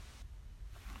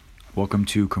Welcome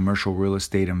to Commercial Real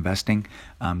Estate Investing.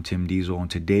 I'm Tim Diesel, and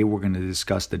today we're going to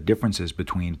discuss the differences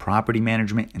between property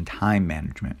management and time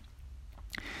management.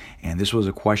 And this was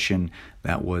a question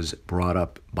that was brought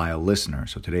up by a listener.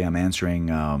 So today I'm answering,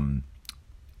 and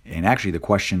actually the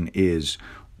question is,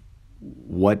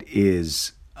 what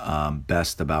is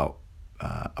best about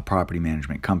a property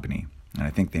management company? And I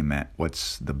think they meant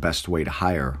what's the best way to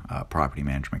hire a property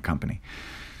management company.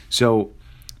 So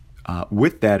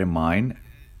with that in mind,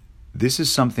 this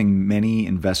is something many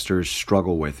investors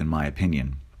struggle with, in my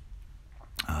opinion.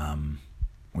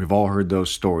 We've all heard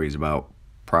those stories about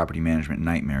property management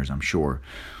nightmares, I'm sure.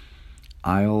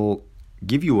 I'll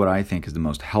give you what I think is the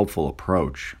most helpful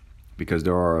approach, because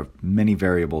there are many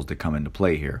variables that come into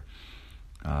play here.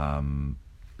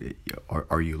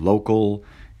 Are you local?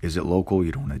 Is it local?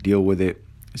 You don't want to deal with it?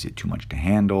 Is it too much to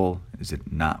handle? Is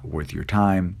it not worth your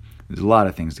time? There's a lot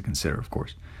of things to consider, of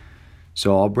course.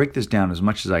 So I'll break this down as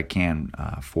much as I can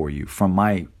for you from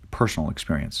my personal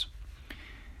experience.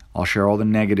 I'll share all the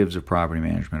negatives of property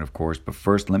management, of course, but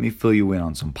first let me fill you in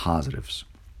on some positives.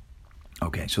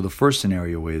 Okay, so the first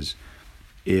scenario is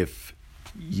if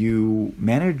you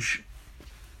manage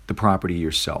the property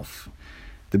yourself,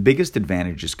 the biggest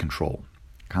advantage is control.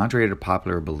 Contrary to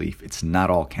popular belief, it's not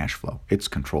all cash flow, it's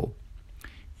control.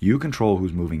 You control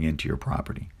who's moving into your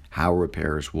property, how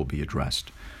repairs will be addressed.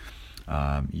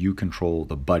 You control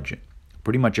the budget,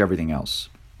 pretty much everything else.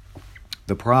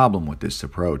 The problem with this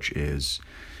approach is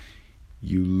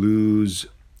you lose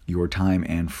your time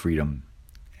and freedom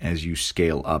as you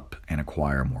scale up and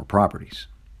acquire more properties.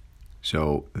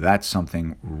 So that's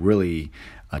something really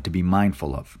to be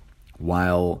mindful of.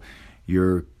 While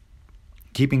you're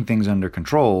keeping things under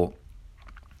control,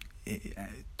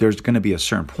 there's going to be a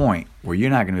certain point where you're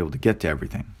not going to be able to get to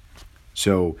everything.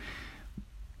 So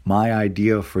my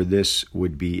idea for this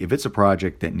would be, if it's a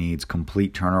project that needs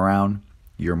complete turnaround,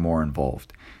 you're more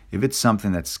involved. If it's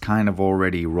something that's kind of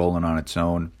already rolling on its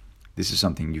own, this is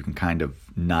something you can kind of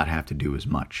not have to do as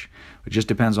much. It just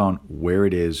depends on where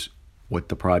it is, what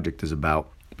the project is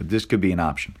about, but this could be an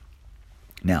option.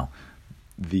 Now,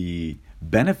 the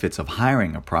benefits of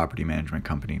hiring a property management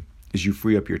company is you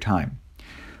free up your time.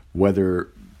 Whether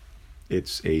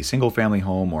it's a single-family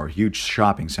home or a huge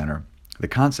shopping center, the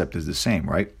concept is the same,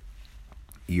 right?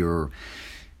 Your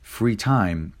free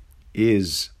time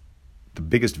is the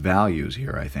biggest values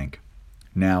here, I think.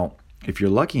 Now, if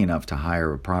you're lucky enough to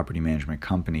hire a property management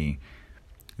company,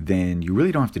 then you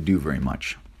really don't have to do very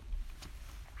much.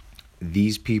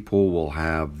 These people will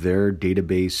have their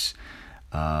database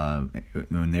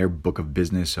in their book of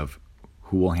business of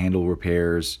who will handle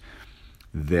repairs.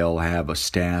 They'll have a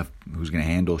staff who's going to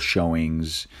handle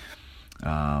showings.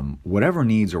 Whatever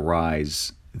needs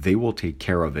arise, they will take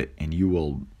care of it, and you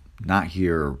will not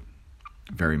hear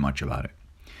very much about it.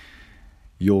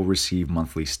 You'll receive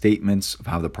monthly statements of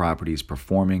how the property is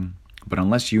performing, but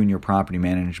unless you and your property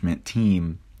management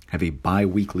team have a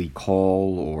bi-weekly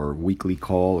call or weekly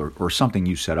call or something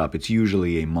you set up, it's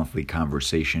usually a monthly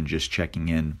conversation just checking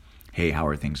in. Hey, how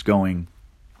are things going?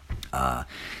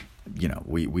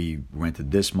 We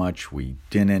rented this much, we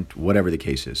didn't, whatever the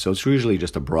case is. So it's usually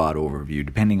just a broad overview,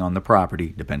 depending on the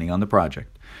property, depending on the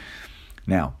project.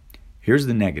 Now, here's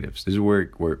the negatives. This is where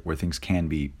things can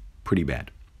be pretty bad.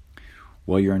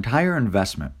 Well, your entire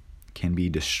investment can be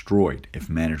destroyed if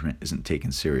management isn't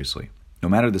taken seriously, no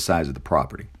matter the size of the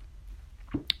property.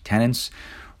 Tenants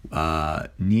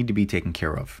need to be taken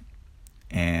care of,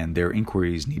 and their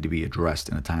inquiries need to be addressed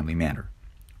in a timely manner.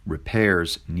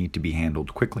 Repairs need to be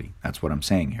handled quickly. That's what I'm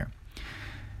saying here.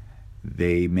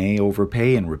 They may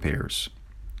overpay in repairs.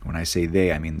 When I say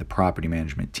they, I mean the property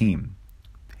management team.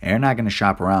 They're not going to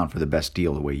shop around for the best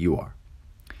deal the way you are.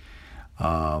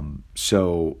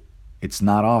 So it's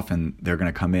not often they're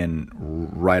going to come in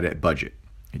right at budget.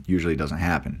 It usually doesn't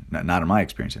happen, not in my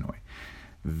experience anyway.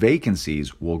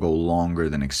 Vacancies will go longer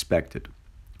than expected,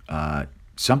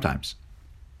 sometimes.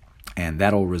 And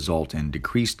that'll result in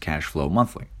decreased cash flow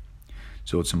monthly.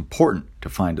 So it's important to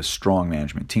find a strong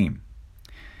management team,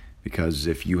 because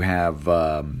if you have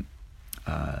a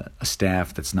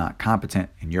staff that's not competent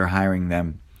and you're hiring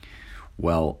them,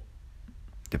 well,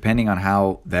 depending on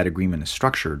how that agreement is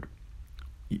structured,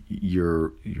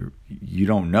 you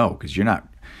don't know, because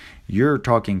you're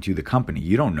talking to the company.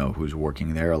 You don't know who's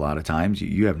working there a lot of times.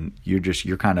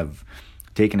 You're kind of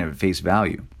taking it at face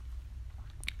value.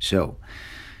 So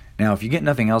now, if you get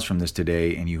nothing else from this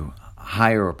today and you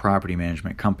hire a property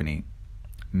management company,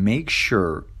 make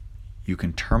sure you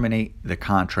can terminate the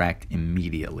contract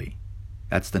immediately.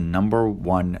 That's the number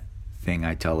one thing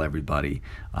I tell everybody.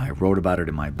 I wrote about it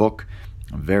in my book.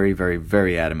 I'm very, very,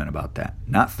 very adamant about that.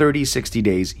 Not 30, 60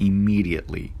 days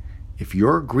immediately. If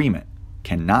your agreement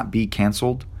cannot be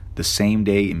canceled the same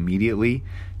day immediately,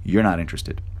 you're not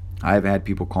interested. I've had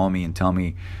people call me and tell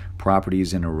me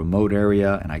properties in a remote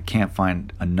area and I can't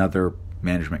find another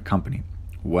management company.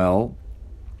 Well,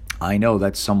 I know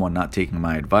that's someone not taking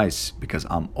my advice, because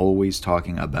I'm always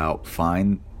talking about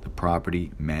find the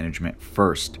property management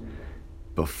first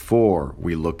before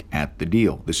we look at the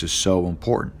deal. This is so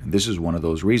important. And this is one of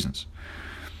those reasons.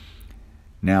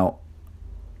 Now,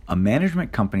 a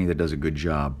management company that does a good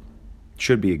job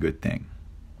should be a good thing,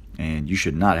 and you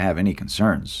should not have any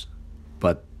concerns.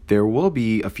 But there will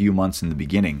be a few months in the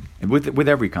beginning, and with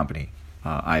every company,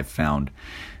 I've found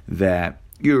that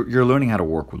you're learning how to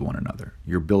work with one another.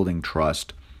 You're building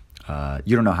trust.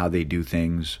 You don't know how they do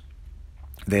things.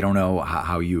 They don't know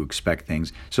how you expect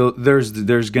things. So there's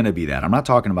going to be that. I'm not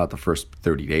talking about the first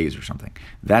 30 days or something.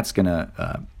 That's going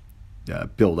to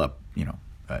build up.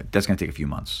 That's going to take a few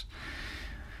months.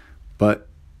 But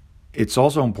it's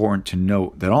also important to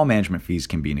note that all management fees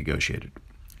can be negotiated.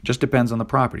 Just depends on the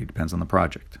property, depends on the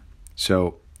project.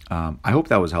 So I hope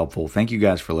that was helpful. Thank you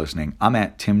guys for listening. I'm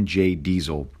at Tim J.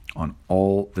 Diesel on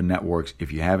all the networks.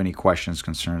 If you have any questions,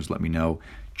 concerns, let me know.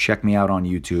 Check me out on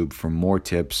YouTube for more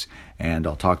tips, and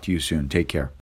I'll talk to you soon. Take care.